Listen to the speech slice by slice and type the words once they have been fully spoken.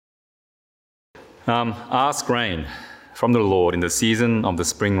Ask rain from the Lord in the season of the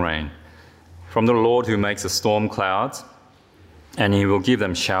spring rain, from the Lord who makes the storm clouds, and he will give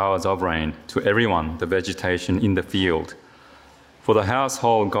them showers of rain to everyone, the vegetation in the field. For the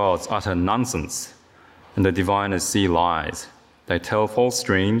household gods utter nonsense, and the diviners see lies. They tell false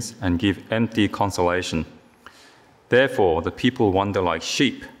dreams and give empty consolation. Therefore, the people wander like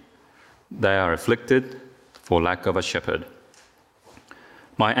sheep. They are afflicted for lack of a shepherd.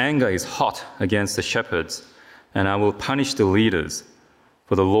 My anger is hot against the shepherds, and I will punish the leaders.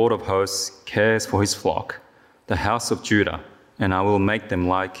 For the Lord of hosts cares for his flock, the house of Judah, and I will make them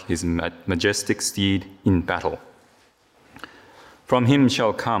like his majestic steed in battle. From him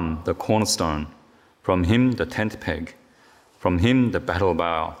shall come the cornerstone, from him the tent peg, from him the battle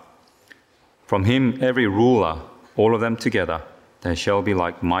bow. From him every ruler, all of them together, they shall be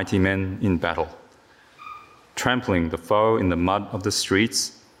like mighty men in battle. Trampling the foe in the mud of the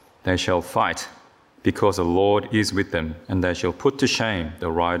streets, they shall fight, because the Lord is with them, and they shall put to shame the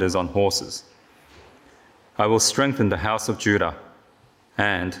riders on horses. I will strengthen the house of Judah,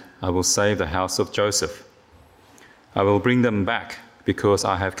 and I will save the house of Joseph. I will bring them back, because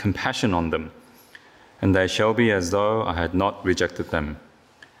I have compassion on them, and they shall be as though I had not rejected them.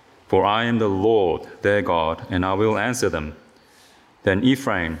 For I am the Lord their God, and I will answer them. Then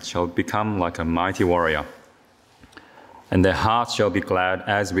Ephraim shall become like a mighty warrior, and their hearts shall be glad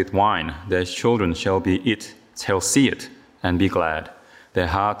as with wine. Their children shall see it and be glad. Their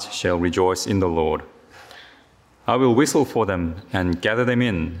hearts shall rejoice in the Lord. I will whistle for them and gather them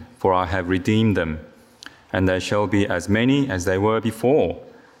in, for I have redeemed them, and they shall be as many as they were before.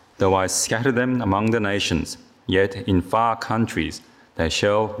 Though I scatter them among the nations, yet in far countries they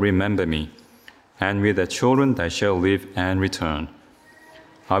shall remember me, and with their children they shall live and return.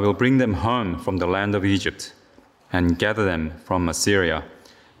 I will bring them home from the land of Egypt, and gather them from Assyria,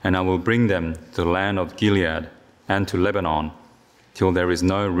 and I will bring them to the land of Gilead and to Lebanon, till there is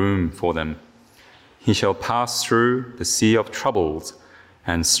no room for them. He shall pass through the sea of troubles,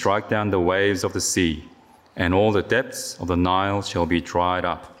 and strike down the waves of the sea, and all the depths of the Nile shall be dried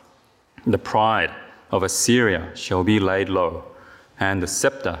up. The pride of Assyria shall be laid low, and the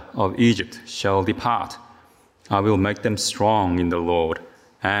scepter of Egypt shall depart. I will make them strong in the Lord,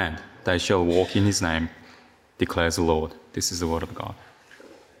 and they shall walk in his name, declares the Lord. This is the word of God.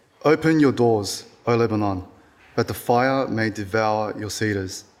 Open your doors, O Lebanon, that the fire may devour your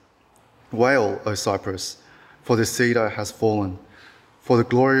cedars. Wail, O Cyprus, for the cedar has fallen, for the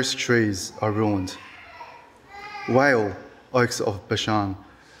glorious trees are ruined. Wail, oaks of Bashan,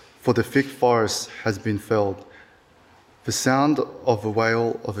 for the thick forest has been felled. The sound of the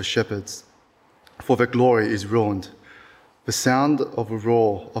wail of the shepherds, for their glory is ruined. The sound of the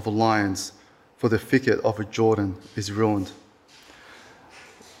roar of the lions, for the thicket of the Jordan is ruined.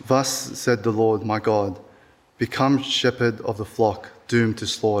 Thus said the Lord my God, become shepherd of the flock doomed to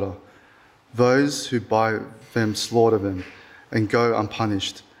slaughter. Those who buy them slaughter them and go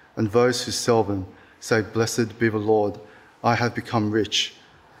unpunished, and those who sell them say, blessed be the Lord, I have become rich,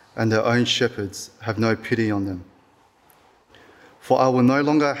 and their own shepherds have no pity on them. For I will no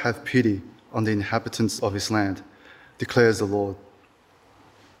longer have pity on the inhabitants of this land, declares the Lord.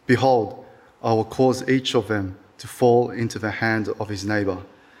 Behold, I will cause each of them to fall into the hand of his neighbor,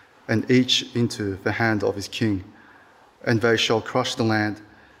 and each into the hand of his king, and they shall crush the land,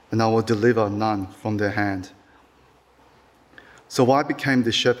 and I will deliver none from their hand. So I became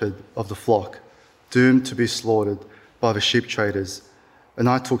the shepherd of the flock, doomed to be slaughtered by the sheep traders, and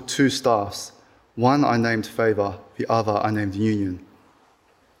I took 2 staffs, one I named Favor, the other I named Union,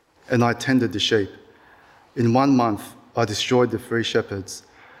 and I tended the sheep. In 1 month I destroyed the 3 shepherds,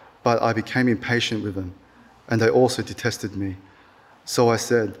 but I became impatient with them, and they also detested me. So I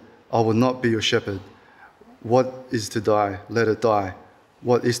said, I will not be your shepherd. What is to die, let it die.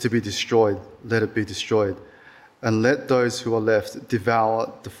 What is to be destroyed, let it be destroyed. And let those who are left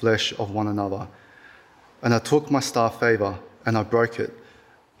devour the flesh of one another. And I took my staff Favor, and I broke it,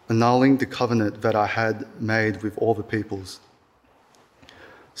 annulling the covenant that I had made with all the peoples.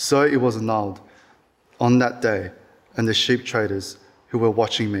 So it was annulled on that day, and the sheep traders who were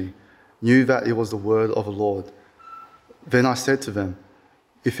watching me knew that it was the word of the Lord. Then I said to them,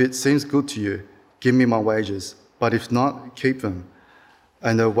 if it seems good to you, give me my wages, but if not, keep them.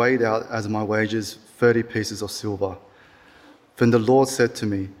 And they weighed out as my wages 30 pieces of silver. Then the Lord said to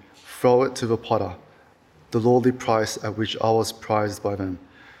me, throw it to the potter, the lordly price at which I was prized by them.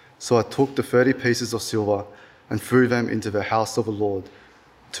 So I took the 30 pieces of silver and threw them into the house of the Lord,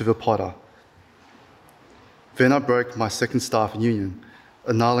 to the potter. Then I broke my second staff in union,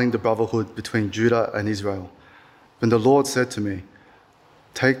 annulling the brotherhood between Judah and Israel. Then the Lord said to me,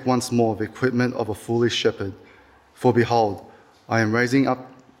 Take once more the equipment of a foolish shepherd. For behold, I am raising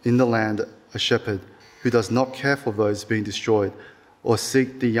up in the land a shepherd who does not care for those being destroyed, or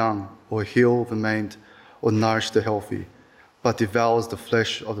seek the young, or heal the maimed, or nourish the healthy, but devours the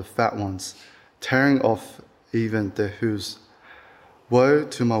flesh of the fat ones, tearing off even their hooves. Woe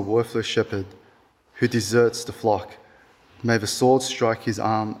to my worthless shepherd, who deserts the flock. May the sword strike his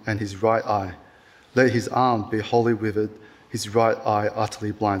arm and his right eye. Let his arm be wholly withered, his right eye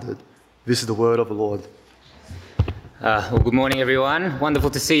utterly blinded. This is the word of the Lord. Well, good morning, everyone. Wonderful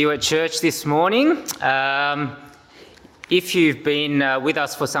to see you at church this morning. If you've been with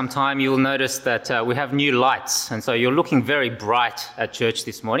us for some time, you'll notice that we have new lights, and so you're looking very bright at church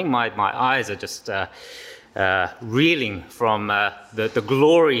this morning. My eyes are just reeling from the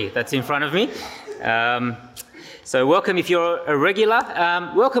glory that's in front of me. So welcome if you're a regular.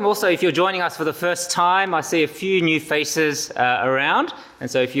 Welcome also if you're joining us for the first time. I see a few new faces around, and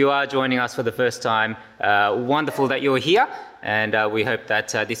so if you are joining us for the first time, wonderful that you're here, and we hope that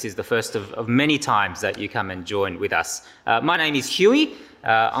this is the first of many times that you come and join with us. My name is Huey.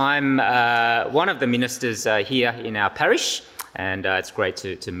 I'm one of the ministers here in our parish, and it's great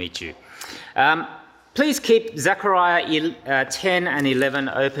to meet you. Please keep Zechariah 10 and 11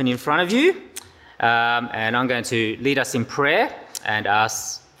 open in front of you. And I'm going to lead us in prayer and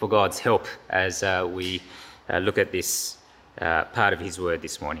ask for God's help as we look at this part of his word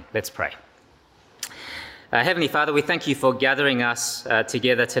this morning. Let's pray. Heavenly Father, we thank you for gathering us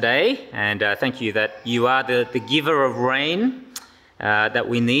together today, and thank you that you are the giver of rain that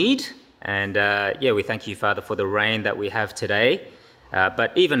we need. And we thank you, Father, for the rain that we have today,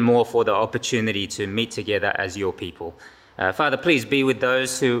 but even more for the opportunity to meet together as your people. Father, please be with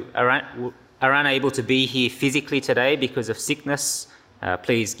those who are unable to be here physically today because of sickness.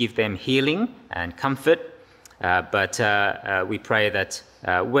 Please give them healing and comfort. But we pray that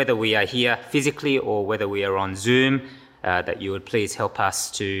whether we are here physically or whether we are on Zoom, that you would please help us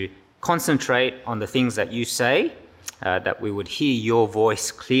to concentrate on the things that you say, that we would hear your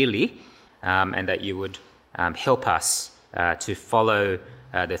voice clearly, and that you would help us to follow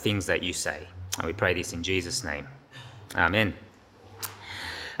the things that you say. And we pray this in Jesus' name. Amen.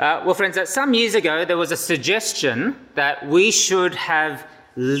 Well, friends, some years ago, there was a suggestion that we should have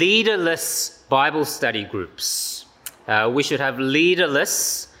leaderless Bible study groups. We should have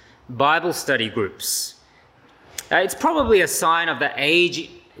leaderless Bible study groups. It's probably a sign of the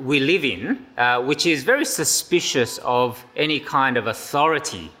age we live in, which is very suspicious of any kind of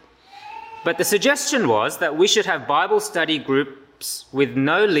authority. But the suggestion was that we should have Bible study groups with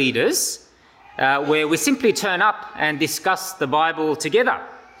no leaders, where we simply turn up and discuss the Bible together.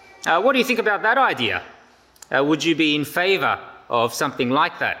 What do you think about that idea? Would you be in favour of something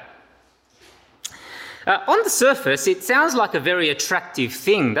like that? On the surface, it sounds like a very attractive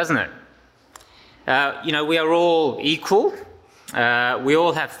thing, doesn't it? We are all equal. We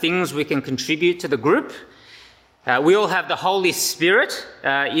all have things we can contribute to the group. We all have the Holy Spirit,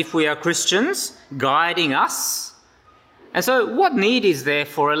 if we are Christians, guiding us. And so what need is there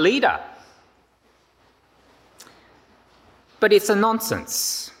for a leader? But it's a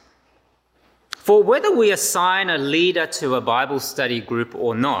nonsense. For whether we assign a leader to a Bible study group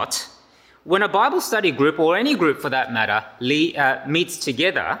or not, when a Bible study group, or any group for that matter, meets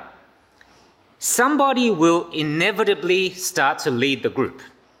together, somebody will inevitably start to lead the group.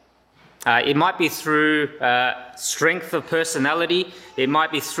 It might be through strength of personality, it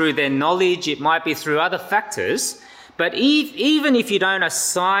might be through their knowledge, it might be through other factors, but even if you don't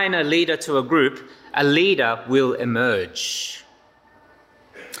assign a leader to a group, a leader will emerge.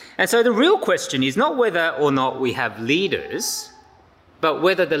 And so the real question is not whether or not we have leaders, but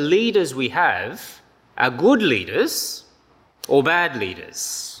whether the leaders we have are good leaders or bad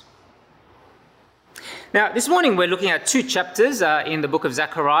leaders. Now, this morning we're looking at two chapters in the book of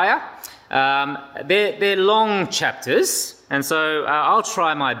Zechariah. They're long chapters, and so I'll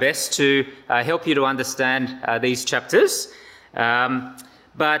try my best to help you to understand these chapters.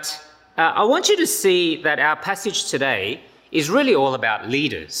 But I want you to see that our passage today is really all about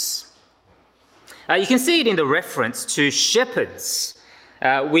leaders. You can see it in the reference to shepherds,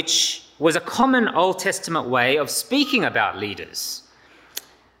 which was a common Old Testament way of speaking about leaders.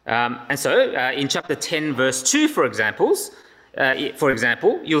 And so in chapter 10, verse 2, for example,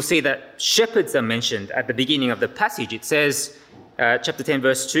 you'll see that shepherds are mentioned at the beginning of the passage. It says, chapter 10,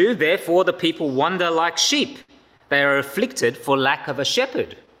 verse 2, "Therefore the people wander like sheep. They are afflicted for lack of a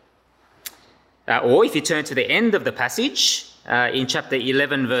shepherd." Or if you turn to the end of the passage, in chapter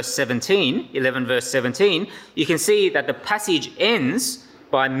 11, verse 17, you can see that the passage ends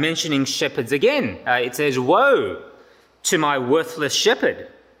by mentioning shepherds again. It says, "Woe to my worthless shepherd?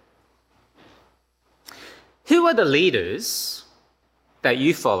 Who are the leaders that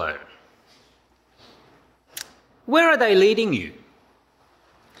you follow? Where are they leading you?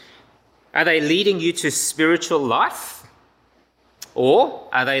 Are they leading you to spiritual life? Or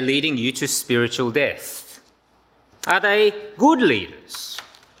are they leading you to spiritual death? Are they good leaders?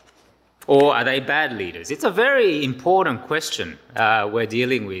 Or are they bad leaders? It's a very important question we're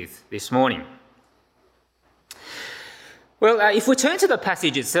dealing with this morning. Well, if we turn to the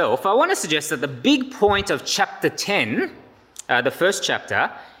passage itself, I want to suggest that the big point of chapter 10, the first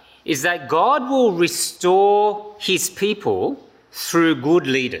chapter, is that God will restore his people through good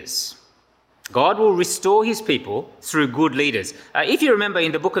leaders. God will restore his people through good leaders. If you remember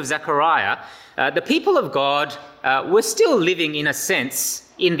in the book of Zechariah, the people of God were still living, in a sense,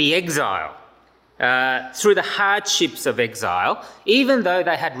 in the exile, through the hardships of exile, even though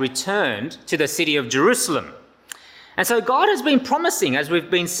they had returned to the city of Jerusalem. And so God has been promising, as we've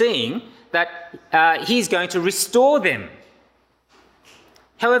been seeing, that he's going to restore them.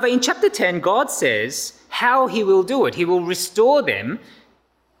 However, in chapter 10, God says how he will do it. He will restore them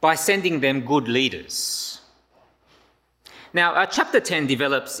by sending them good leaders. Now, chapter 10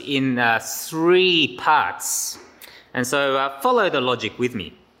 develops in 3 parts. And so follow the logic with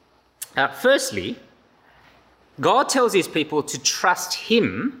me. Firstly, God tells his people to trust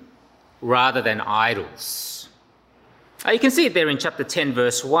him rather than idols. You can see it there in chapter 10,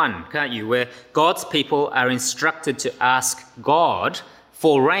 verse 1, can't you, where God's people are instructed to ask God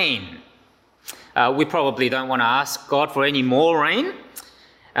for rain. We probably don't want to ask God for any more rain.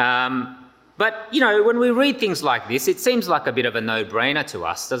 But, when we read things like this, it seems like a bit of a no-brainer to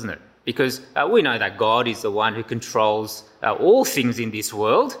us, doesn't it? Because we know that God is the one who controls all things in this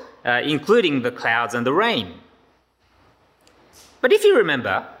world, including the clouds and the rain. But if you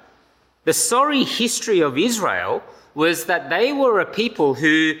remember, the sorry history of Israel was that they were a people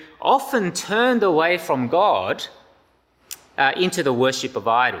who often turned away from God into the worship of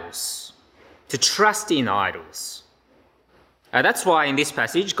idols, to trust in idols. That's why in this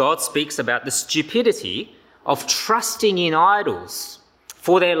passage God speaks about the stupidity of trusting in idols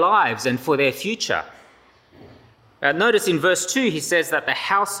for their lives and for their future. Notice in verse 2 he says that the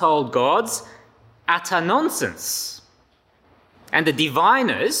household gods utter nonsense, and the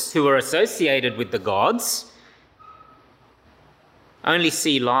diviners who are associated with the gods only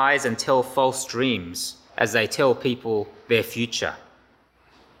see lies and tell false dreams as they tell people their future.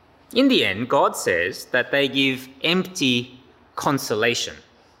 In the end, God says that they give empty consolation.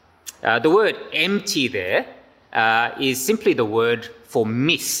 The word empty there is simply the word for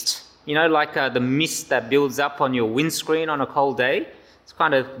mist. Like the mist that builds up on your windscreen on a cold day. It's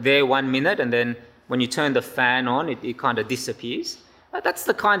kind of there 1 minute, and then when you turn the fan on, it kind of disappears. That's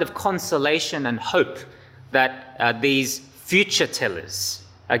the kind of consolation and hope that these future tellers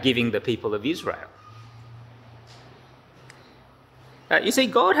are giving the people of Israel. You see,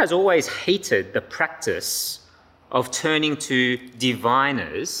 God has always hated the practice of turning to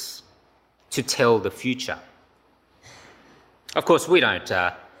diviners to tell the future. Of course, we don't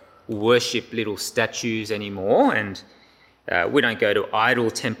worship little statues anymore, and we don't go to idol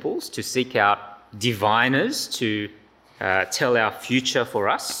temples to seek out diviners to tell our future for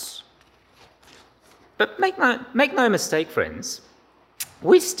us. But make no mistake, friends,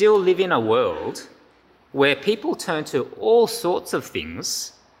 we still live in a world where people turn to all sorts of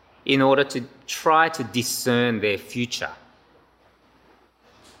things in order to try to discern their future.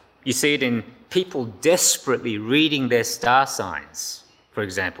 You see it in people desperately reading their star signs, for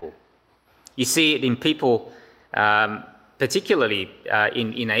example. You see it in people, particularly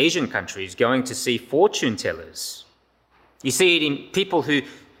in Asian countries, going to see fortune tellers. You see it in people who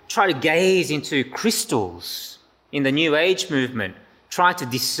try to gaze into crystals in the New Age movement, try to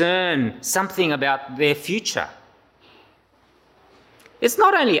discern something about their future. It's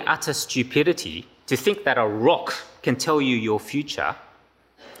not only utter stupidity to think that a rock can tell you your future,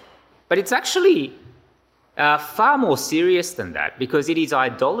 but it's actually far more serious than that, because it is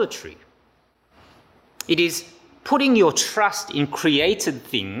idolatry. It is putting your trust in created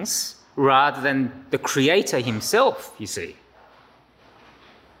things rather than the Creator himself, you see.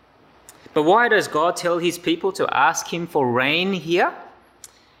 But why does God tell his people to ask him for rain here?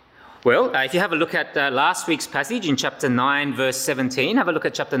 Well, if you have a look at last week's passage in chapter 9, verse 17, have a look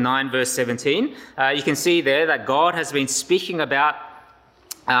at chapter 9, verse 17. You can see there that God has been speaking about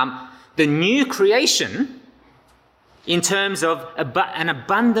the new creation in terms of an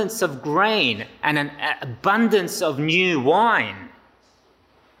abundance of grain and an abundance of new wine.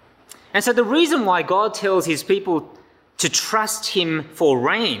 And so the reason why God tells his people to trust him for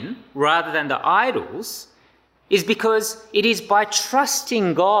rain rather than the idols is because it is by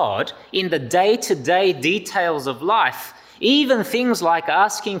trusting God in the day-to-day details of life, even things like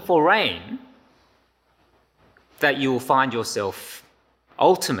asking for rain, that you will find yourself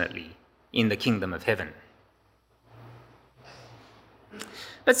ultimately in the kingdom of heaven.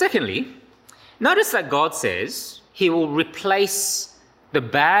 But secondly, notice that God says he will replace the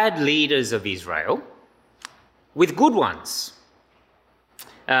bad leaders of Israel with good ones.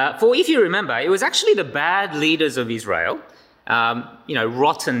 For if you remember, it was actually the bad leaders of Israel,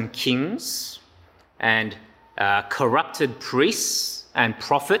 rotten kings and corrupted priests and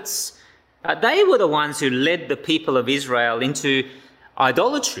prophets. They were the ones who led the people of Israel into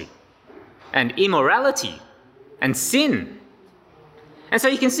idolatry and immorality and sin. And so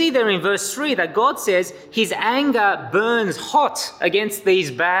you can see there in verse 3 that God says his anger burns hot against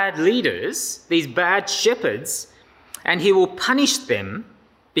these bad leaders, these bad shepherds, and he will punish them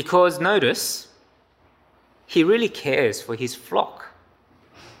because, notice, he really cares for his flock.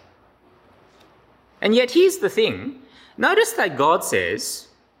 And yet here's the thing. Notice that God says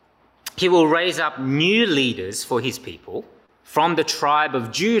he will raise up new leaders for his people from the tribe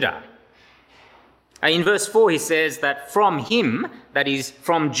of Judah. In verse 4 he says that from him, that is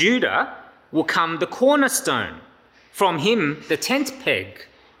from Judah, will come the cornerstone. From him the tent peg.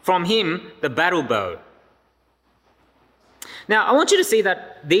 From him the battle bow. Now I want you to see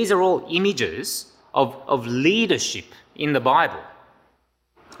that these are all images of leadership in the Bible.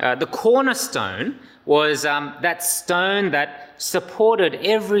 The cornerstone was that stone that supported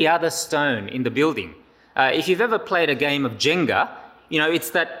every other stone in the building. If you've ever played a game of Jenga, it's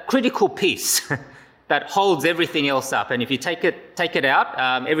that critical piece that holds everything else up. And if you take it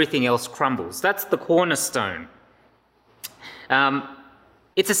out, everything else crumbles. That's the cornerstone.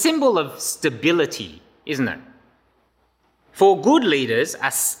 It's a symbol of stability, isn't it? For good leaders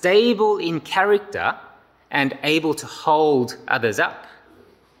are stable in character and able to hold others up.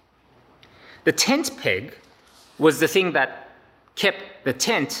 The tent peg was the thing that kept the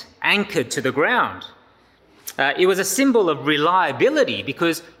tent anchored to the ground. It was a symbol of reliability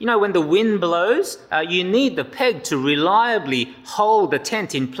because, when the wind blows, you need the peg to reliably hold the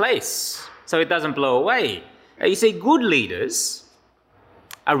tent in place so it doesn't blow away. You see, good leaders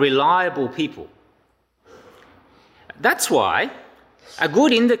are reliable people. That's why a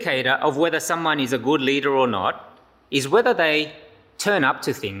good indicator of whether someone is a good leader or not is whether they turn up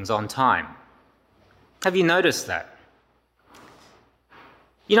to things on time. Have you noticed that?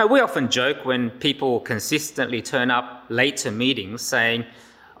 We often joke when people consistently turn up late to meetings saying,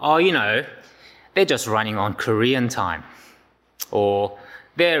 they're just running on Korean time, or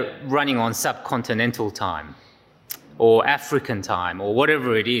they're running on subcontinental time, or African time, or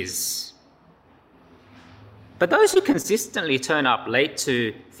whatever it is. But those who consistently turn up late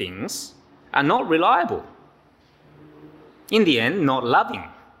to things are not reliable. In the end, not loving,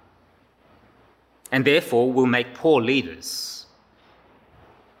 and therefore will make poor leaders.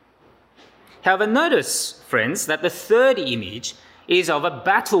 However, notice, friends, that the third image is of a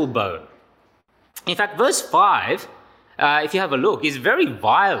battle bow. In fact, verse 5, if you have a look, is very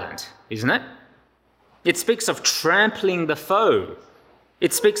violent, isn't it? It speaks of trampling the foe.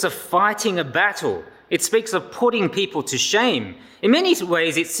 It speaks of fighting a battle. It speaks of putting people to shame. In many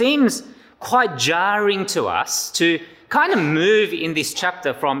ways, it seems quite jarring to us to kind of move in this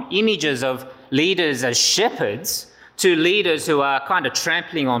chapter from images of leaders as shepherds to leaders who are kind of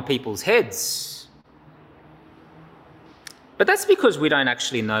trampling on people's heads. But that's because we don't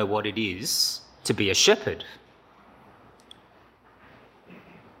actually know what it is to be a shepherd.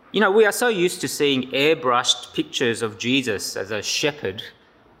 We are so used to seeing airbrushed pictures of Jesus as a shepherd,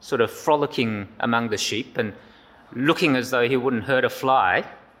 sort of frolicking among the sheep and looking as though he wouldn't hurt a fly,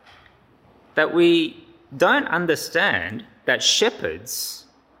 that we don't understand that shepherds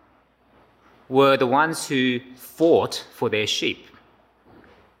were the ones who fought for their sheep.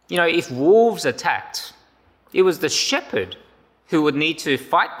 If wolves attacked, it was the shepherd who would need to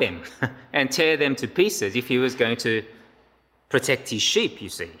fight them and tear them to pieces if he was going to protect his sheep, you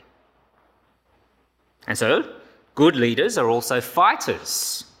see. And so, good leaders are also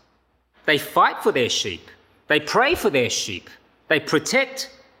fighters. They fight for their sheep. They pray for their sheep. They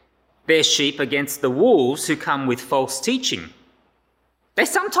protect their sheep against the wolves who come with false teaching. They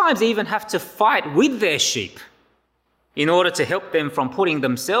sometimes even have to fight with their sheep in order to help them from putting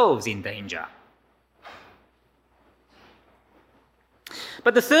themselves in danger.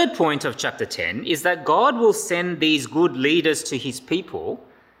 But the third point of chapter 10 is that God will send these good leaders to his people.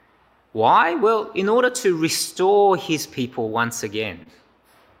 Why? Well, in order to restore his people once again.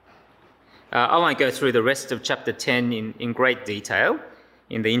 I won't go through the rest of chapter 10 in great detail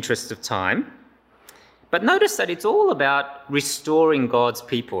in the interest of time. But notice that it's all about restoring God's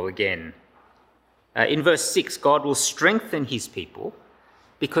people again. In verse 6, God will strengthen his people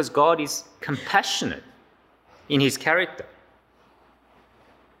because God is compassionate in his character.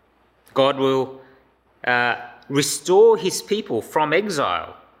 God will restore his people from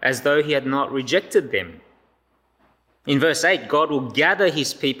exile as though he had not rejected them. In verse 8, God will gather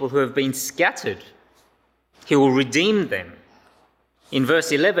his people who have been scattered. He will redeem them. In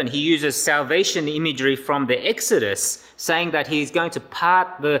verse 11, he uses salvation imagery from the Exodus, saying that he is going to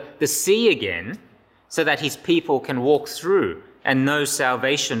part the sea again so that his people can walk through and know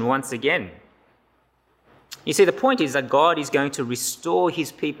salvation once again. You see, the point is that God is going to restore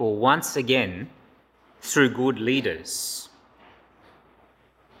his people once again through good leaders.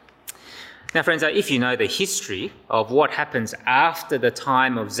 Now, friends, if you know the history of what happens after the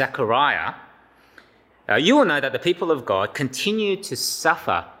time of Zechariah, you will know that the people of God continue to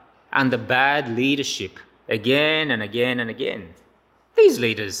suffer under bad leadership again and again and again. These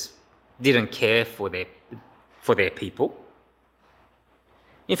leaders didn't care for their people.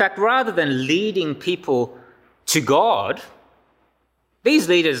 In fact, rather than leading people to God, these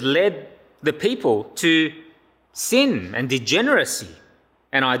leaders led the people to sin and degeneracy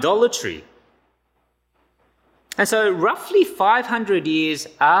and idolatry. And so roughly 500 years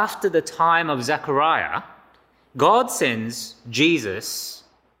after the time of Zechariah, God sends Jesus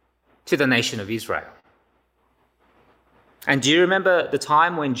to the nation of Israel. And do you remember the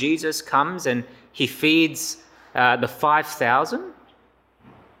time when Jesus comes and he feeds the 5,000?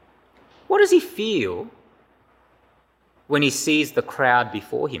 What does he feel when he sees the crowd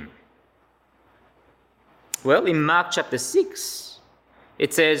before him? Well, in Mark chapter 6,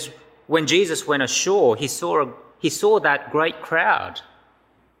 it says, when Jesus went ashore, he saw that great crowd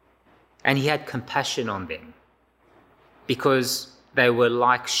and he had compassion on them because they were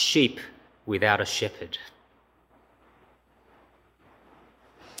like sheep without a shepherd.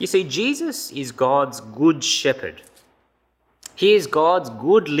 You see, Jesus is God's good shepherd. He is God's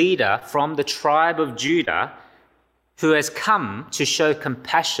good leader from the tribe of Judah who has come to show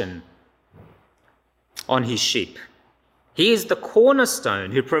compassion on his sheep. He is the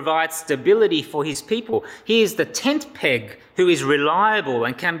cornerstone who provides stability for his people. He is the tent peg who is reliable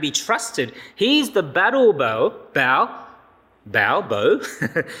and can be trusted. He is the battle bow,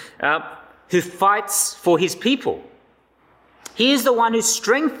 who fights for his people. He is the one who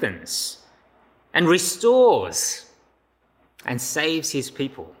strengthens and restores and saves his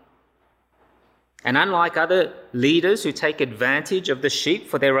people. And unlike other leaders who take advantage of the sheep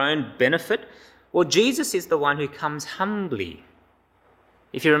for their own benefit, well, Jesus is the one who comes humbly.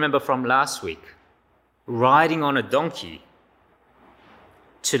 If you remember from last week, riding on a donkey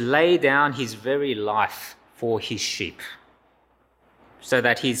to lay down his very life for his sheep, so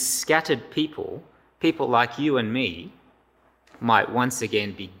that his scattered people like you and me, might once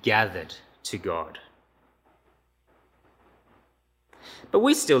again be gathered to God. But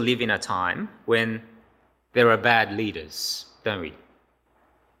we still live in a time when there are bad leaders, don't we?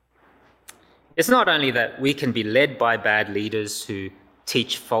 It's not only that we can be led by bad leaders who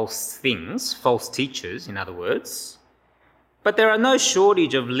teach false things, false teachers, in other words, but there are no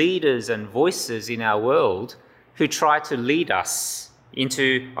shortage of leaders and voices in our world who try to lead us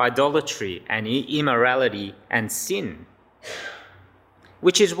into idolatry and immorality and sin.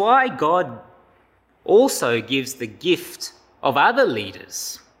 Which is why God also gives the gift of other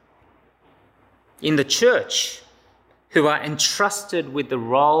leaders in the church who are entrusted with the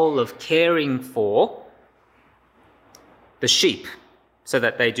role of caring for the sheep so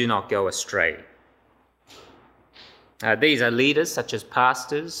that they do not go astray. These are leaders such as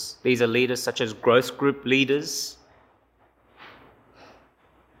pastors. These are leaders such as growth group leaders.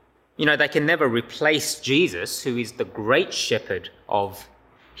 You know, they can never replace Jesus, who is the great shepherd of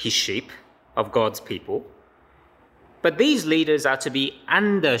his sheep, of God's people. But these leaders are to be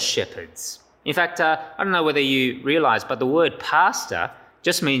under shepherds. In fact, I don't know whether you realize, but the word pastor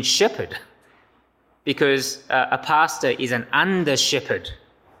just means shepherd, because a pastor is an under shepherd,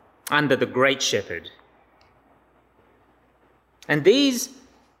 under the great shepherd. And these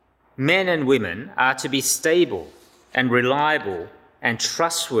men and women are to be stable and reliable and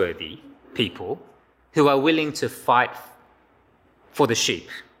trustworthy people who are willing to fight for the sheep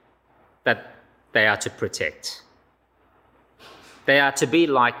that they are to protect. They are to be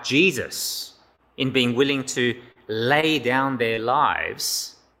like Jesus in being willing to lay down their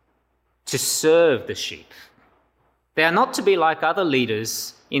lives to serve the sheep. They are not to be like other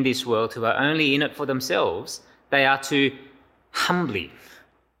leaders in this world who are only in it for themselves. They are to humbly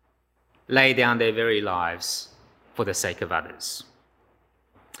lay down their very lives for the sake of others.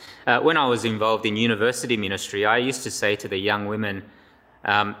 When I was involved in university ministry, I used to say to the young women,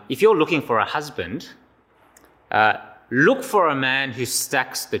 if you're looking for a husband, look for a man who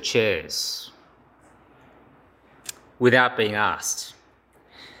stacks the chairs without being asked.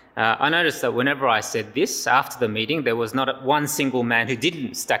 I noticed that whenever I said this, after the meeting, there was not one single man who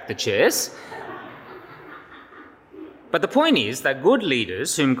didn't stack the chairs. But the point is that good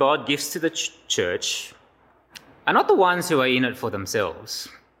leaders whom God gives to the church are not the ones who are in it for themselves.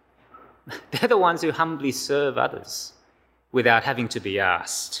 They're the ones who humbly serve others without having to be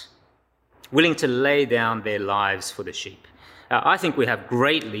asked, willing to lay down their lives for the sheep. I think we have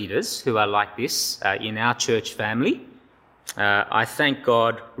great leaders who are like this in our church family. I thank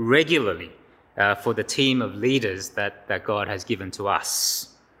God regularly for the team of leaders that God has given to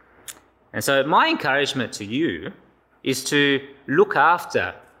us. And so my encouragement to you is to look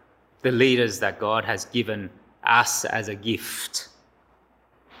after the leaders that God has given us as a gift.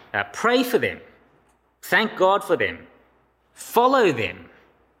 Pray for them. Thank God for them. Follow them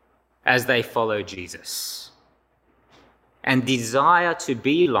as they follow Jesus. And desire to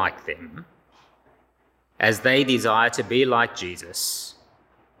be like them as they desire to be like Jesus.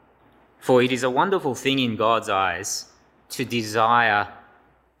 For it is a wonderful thing in God's eyes to desire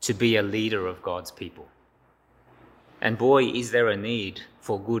to be a leader of God's people. And boy, is there a need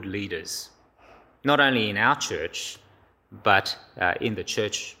for good leaders, not only in our church, but in the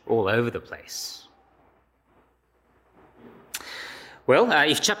church all over the place. Well,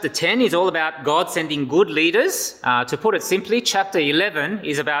 if chapter 10 is all about God sending good leaders, to put it simply, chapter 11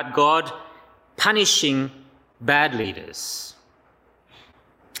 is about God punishing bad leaders.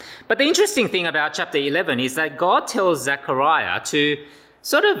 But the interesting thing about chapter 11 is that God tells Zechariah to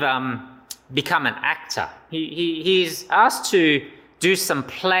sort of become an actor. He's asked to do some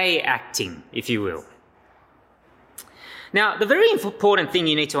play acting, if you will. Now, the very important thing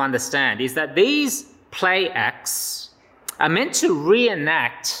you need to understand is that these play acts are meant to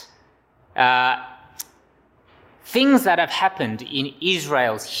reenact things that have happened in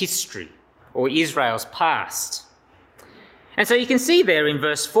Israel's history or Israel's past. And so you can see there in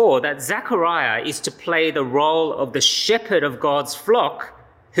verse 4 that Zechariah is to play the role of the shepherd of God's flock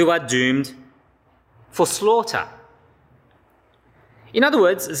who are doomed for slaughter. In other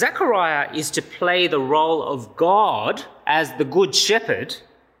words, Zechariah is to play the role of God as the good shepherd,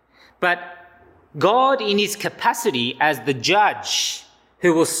 but God in his capacity as the judge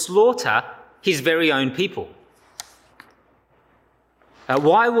who will slaughter his very own people.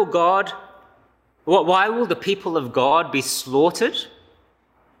 Why will the people of God be slaughtered?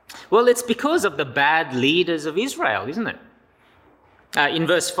 Well, it's because of the bad leaders of Israel, isn't it? In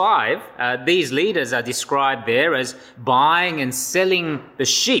verse 5, these leaders are described there as buying and selling the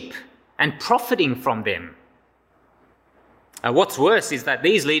sheep and profiting from them. What's worse is that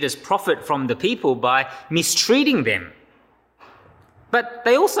these leaders profit from the people by mistreating them. But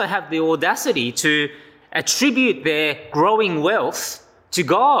they also have the audacity to attribute their growing wealth to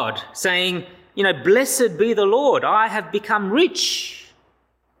God, saying, blessed be the Lord, I have become rich.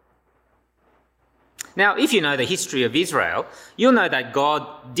 Now, if you know the history of Israel, you'll know that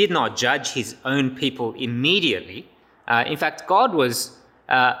God did not judge his own people immediately. In fact, God was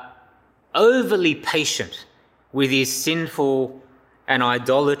overly patient with his sinful and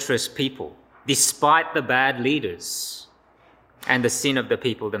idolatrous people, despite the bad leaders and the sin of the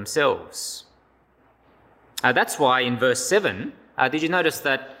people themselves. That's why in verse 7, did you notice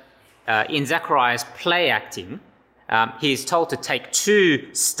that in Zechariah's play acting, he is told to take two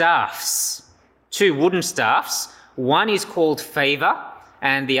wooden staffs. One is called favor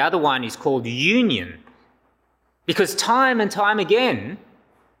and the other one is called union. Because time and time again,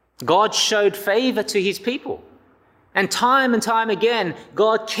 God showed favor to his people. And time again,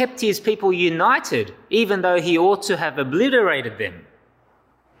 God kept his people united, even though he ought to have obliterated them.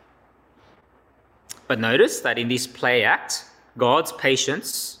 But notice that in this play act, God's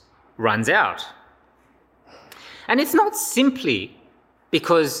patience runs out. And it's not simply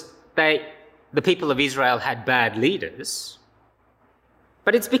because the people of Israel had bad leaders,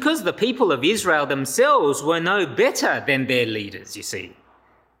 but it's because the people of Israel themselves were no better than their leaders, you see.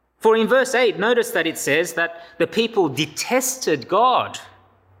 For in verse 8, notice that it says that the people detested God.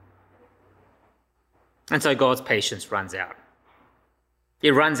 And so God's patience runs out.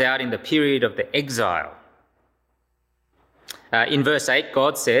 It runs out in the period of the exile. In verse 8,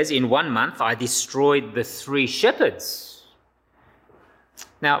 God says, in 1 month I destroyed the 3 shepherds.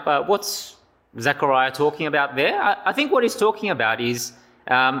 Now, what's Zechariah talking about there? I think what he's talking about is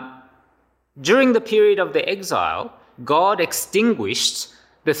during the period of the exile, God extinguished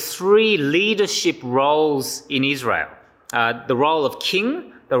the 3 leadership roles in Israel. The role of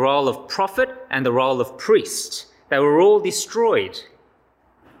king, the role of prophet and the role of priest. They were all destroyed.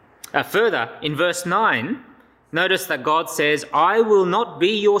 Further, in verse 9, notice that God says, I will not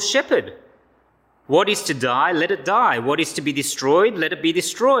be your shepherd. What is to die, let it die. What is to be destroyed, let it be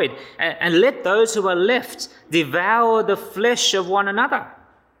destroyed. And let those who are left devour the flesh of one another.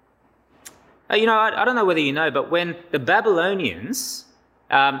 I don't know whether you know, but when the Babylonians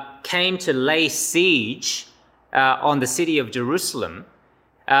came to lay siege on the city of Jerusalem,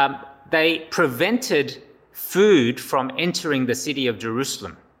 they prevented food from entering the city of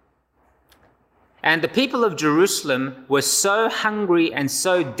Jerusalem. And the people of Jerusalem were so hungry and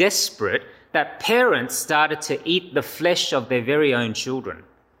so desperate that parents started to eat the flesh of their very own children.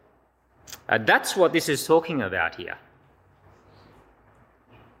 That's what this is talking about here.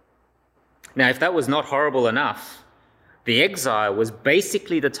 Now, if that was not horrible enough, the exile was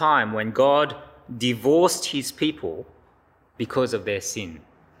basically the time when God divorced his people because of their sin.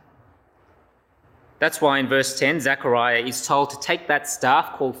 That's why in verse 10, Zechariah is told to take that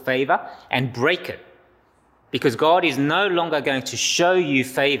staff called favor and break it, because God is no longer going to show you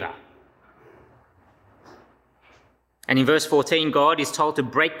favor. And in verse 14, God is told to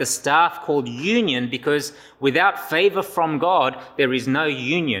break the staff called union, because without favor from God, there is no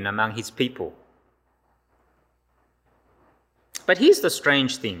union among his people. But here's the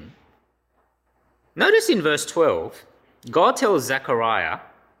strange thing. Notice in verse 12, God tells Zechariah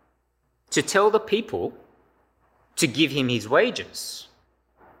to tell the people to give him his wages.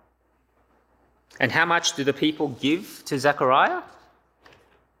 And how much do the people give to Zechariah?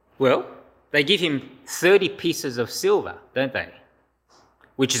 Well, they give him 30 pieces of silver, don't they?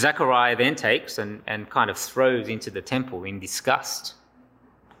 Which Zechariah then takes and kind of throws into the temple in disgust.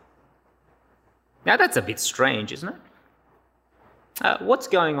 Now that's a bit strange, isn't it? What's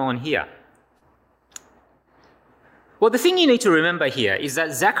going on here? Well, the thing you need to remember here is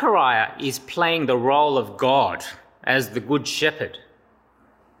that Zechariah is playing the role of God as the good shepherd.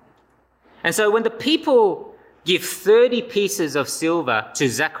 And so when the people give 30 pieces of silver to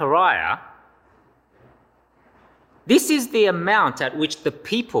Zechariah, this is the amount at which the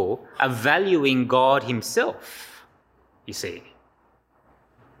people are valuing God himself, you see.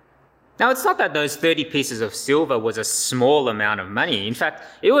 Now, it's not that those 30 pieces of silver was a small amount of money. In fact,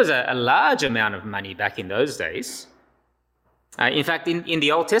 it was a large amount of money back in those days. In fact, in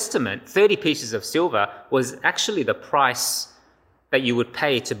the Old Testament, 30 pieces of silver was actually the price that you would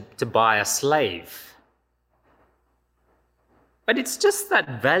pay to buy a slave. But it's just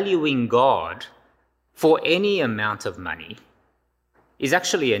that valuing God for any amount of money is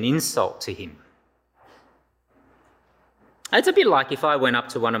actually an insult to him. It's a bit like if I went up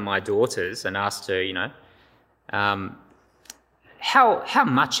to one of my daughters and asked her, how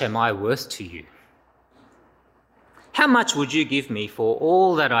much am I worth to you? How much would you give me for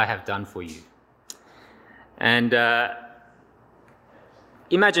all that I have done for you? And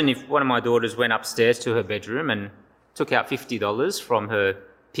imagine if one of my daughters went upstairs to her bedroom and took out $50 from her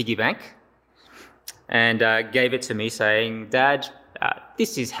piggy bank and gave it to me saying, Dad,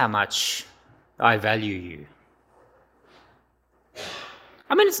 this is how much I value you.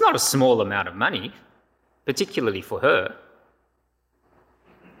 I mean, it's not a small amount of money, particularly for her.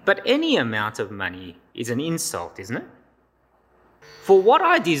 But any amount of money is an insult, isn't it? For what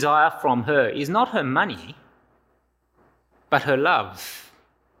I desire from her is not her money, but her love,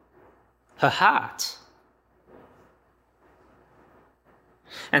 her heart.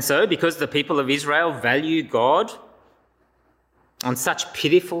 And so, because the people of Israel value God on such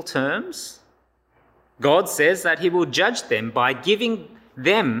pitiful terms, God says that he will judge them by giving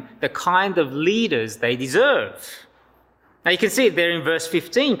them the kind of leaders they deserve. Now you can see it there in verse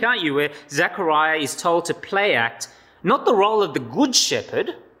 15, can't you, where Zechariah is told to play act not the role of the good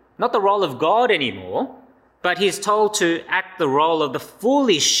shepherd, not the role of God anymore, but he's told to act the role of the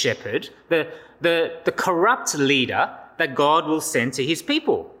foolish shepherd, the corrupt leader that God will send to his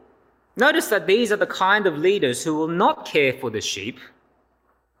people. Notice that these are the kind of leaders who will not care for the sheep,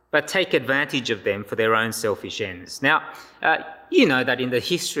 but take advantage of them for their own selfish ends. Now, you know that in the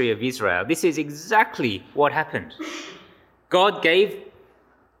history of Israel, this is exactly what happened. God gave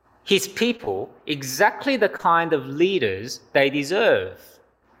his people exactly the kind of leaders they deserve.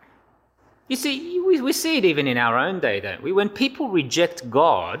 You see, we see it even in our own day, don't we? When people reject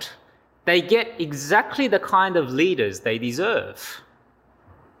God, they get exactly the kind of leaders they deserve.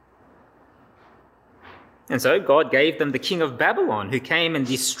 And so God gave them the king of Babylon, who came and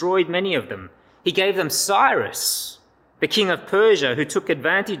destroyed many of them. He gave them Cyrus, the king of Persia, who took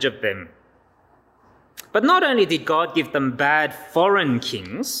advantage of them. But not only did God give them bad foreign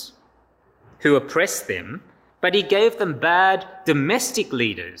kings who oppressed them, but he gave them bad domestic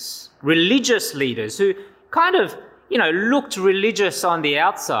leaders, religious leaders who kind of, looked religious on the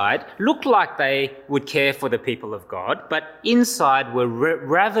outside, looked like they would care for the people of God, but inside were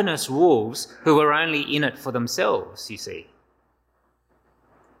ravenous wolves who were only in it for themselves, you see.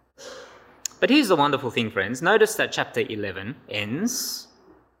 But here's the wonderful thing, friends. Notice that chapter 11 ends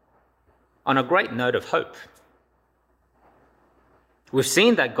on a great note of hope. We've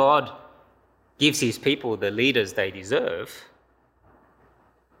seen that God gives his people the leaders they deserve.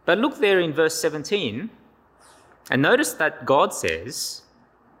 But look there in verse 17, and notice that God says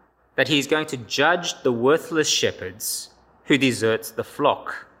that he's going to judge the worthless shepherds who desert the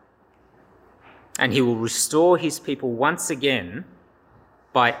flock. And he will restore his people once again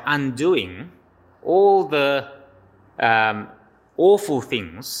by undoing all the awful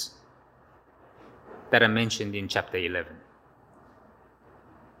things that are mentioned in chapter 11.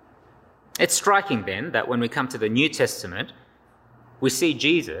 It's striking then that when we come to the New Testament, we see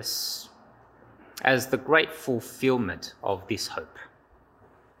Jesus as the great fulfillment of this hope.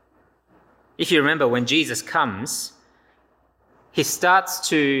 If you remember, when Jesus comes, he starts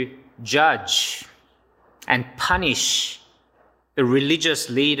to judge and punish the religious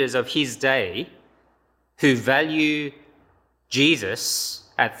leaders of his day who value Jesus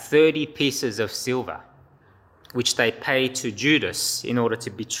at 30 pieces of silver, which they pay to Judas in order to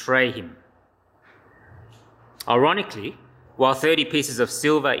betray him. Ironically, while 30 pieces of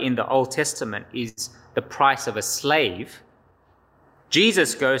silver in the Old Testament is the price of a slave,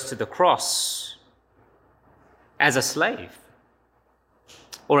 Jesus goes to the cross as a slave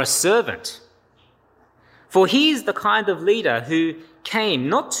or a servant. For he is the kind of leader who came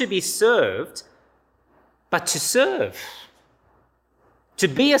not to be served, but to serve, to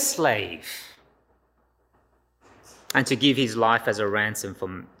be a slave, and to give his life as a ransom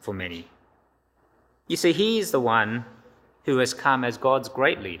for many. You see, he is the one who has come as God's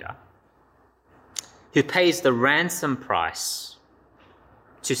great leader, who pays the ransom price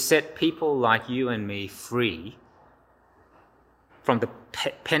to set people like you and me free from the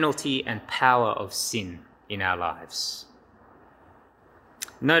penalty and power of sin in our lives.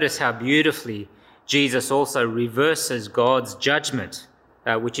 Notice how beautifully Jesus also reverses God's judgment,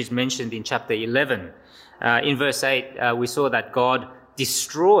 which is mentioned in chapter 11. In verse 8, we saw that God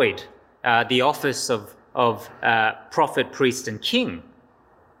destroyed the office of prophet, priest, and king.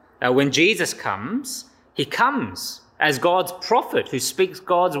 When Jesus comes, he comes as God's prophet who speaks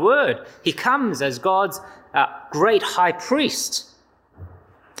God's word. He comes as God's great high priest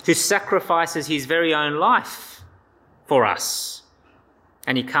who sacrifices his very own life for us.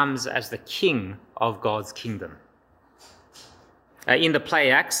 And he comes as the king of God's kingdom. In the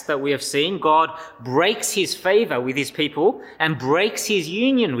play Acts that we have seen, God breaks his favor with his people and breaks his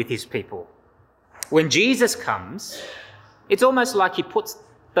union with his people. When Jesus comes, it's almost like he puts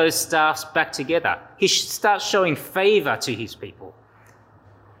those staffs back together. He starts showing favor to his people.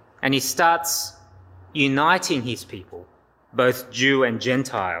 And he starts uniting his people, both Jew and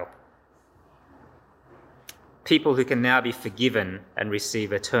Gentile. People who can now be forgiven and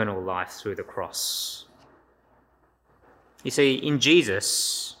receive eternal life through the cross. You see, in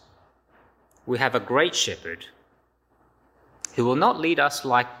Jesus, we have a great shepherd who will not lead us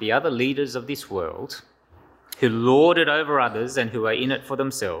like the other leaders of this world, who lord it over others and who are in it for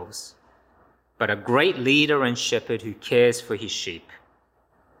themselves, but a great leader and shepherd who cares for his sheep.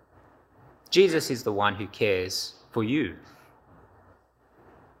 Jesus is the one who cares for you.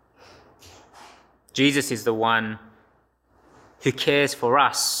 Jesus is the one who cares for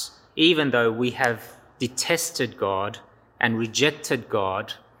us, even though we have detested God and rejected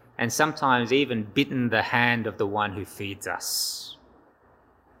God, and sometimes even bitten the hand of the one who feeds us.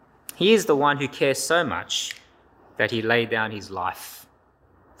 He is the one who cares so much that he laid down his life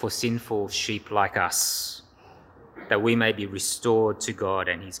for sinful sheep like us, that we may be restored to God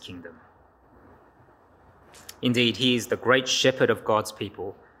and his kingdom. Indeed, he is the great shepherd of God's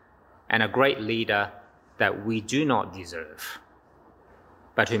people and a great leader that we do not deserve,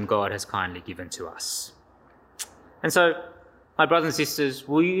 but whom God has kindly given to us. And so, my brothers and sisters,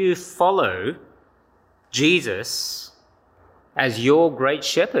 will you follow Jesus as your great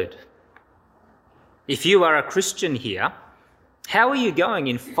shepherd? If you are a Christian here, how are you going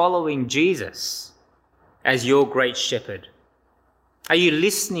in following Jesus as your great shepherd? Are you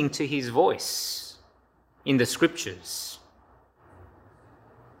listening to his voice in the scriptures?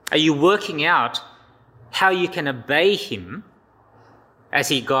 Are you working out how you can obey him as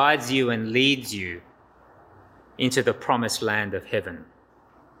he guides you and leads you into the promised land of heaven?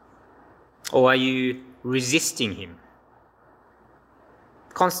 Or are you resisting him,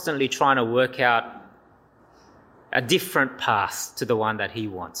 constantly trying to work out a different path to the one that he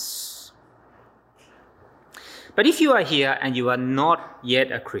wants. But if you are here and you are not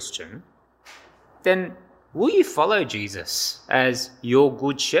yet a Christian, then will you follow Jesus as your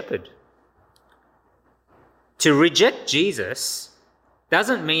good shepherd? To reject Jesus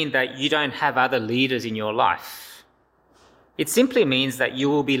doesn't mean that you don't have other leaders in your life. It simply means that you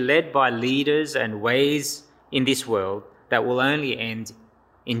will be led by leaders and ways in this world that will only end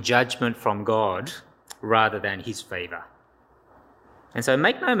in judgment from God rather than his favour. And so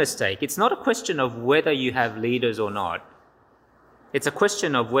make no mistake, it's not a question of whether you have leaders or not. It's a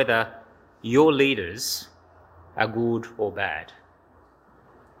question of whether your leaders are good or bad.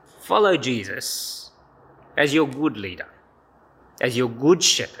 Follow Jesus as your good leader, as your good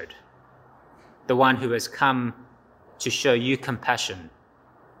shepherd, the one who has come to show you compassion,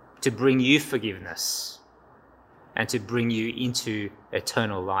 to bring you forgiveness, and to bring you into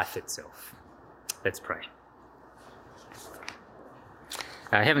eternal life itself. Let's pray.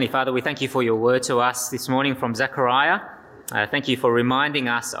 Heavenly Father, we thank you for your word to us this morning from Zechariah. Thank you for reminding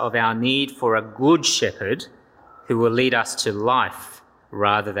us of our need for a good shepherd who will lead us to life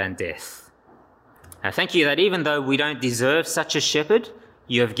rather than death. Thank you that even though we don't deserve such a shepherd,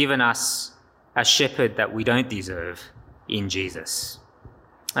 you have given us a shepherd that we don't deserve in Jesus.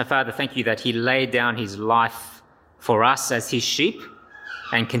 Father, thank you that he laid down his life for us as his sheep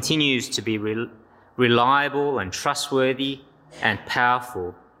and continues to be reliable and trustworthy and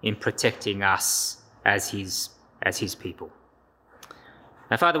powerful in protecting us as his people.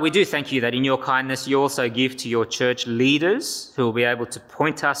 Now, Father, we do thank you that in your kindness you also give to your church leaders who will be able to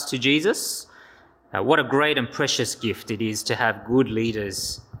point us to Jesus. What a great and precious gift it is to have good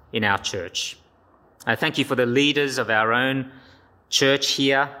leaders in our church. I thank you for the leaders of our own church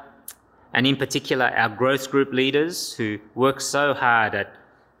here, and in particular our growth group leaders who work so hard at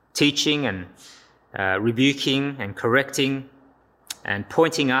teaching and rebuking and correcting and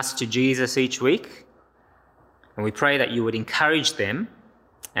pointing us to Jesus each week. And we pray that you would encourage them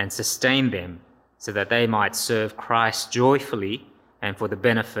and sustain them so that they might serve Christ joyfully and for the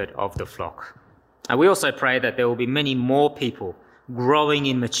benefit of the flock. And we also pray that there will be many more people growing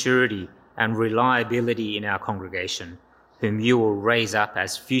in maturity and reliability in our congregation, whom you will raise up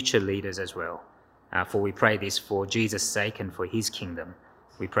as future leaders as well. For we pray this for Jesus' sake and for his kingdom.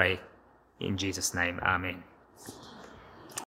 We pray in Jesus' name. Amen.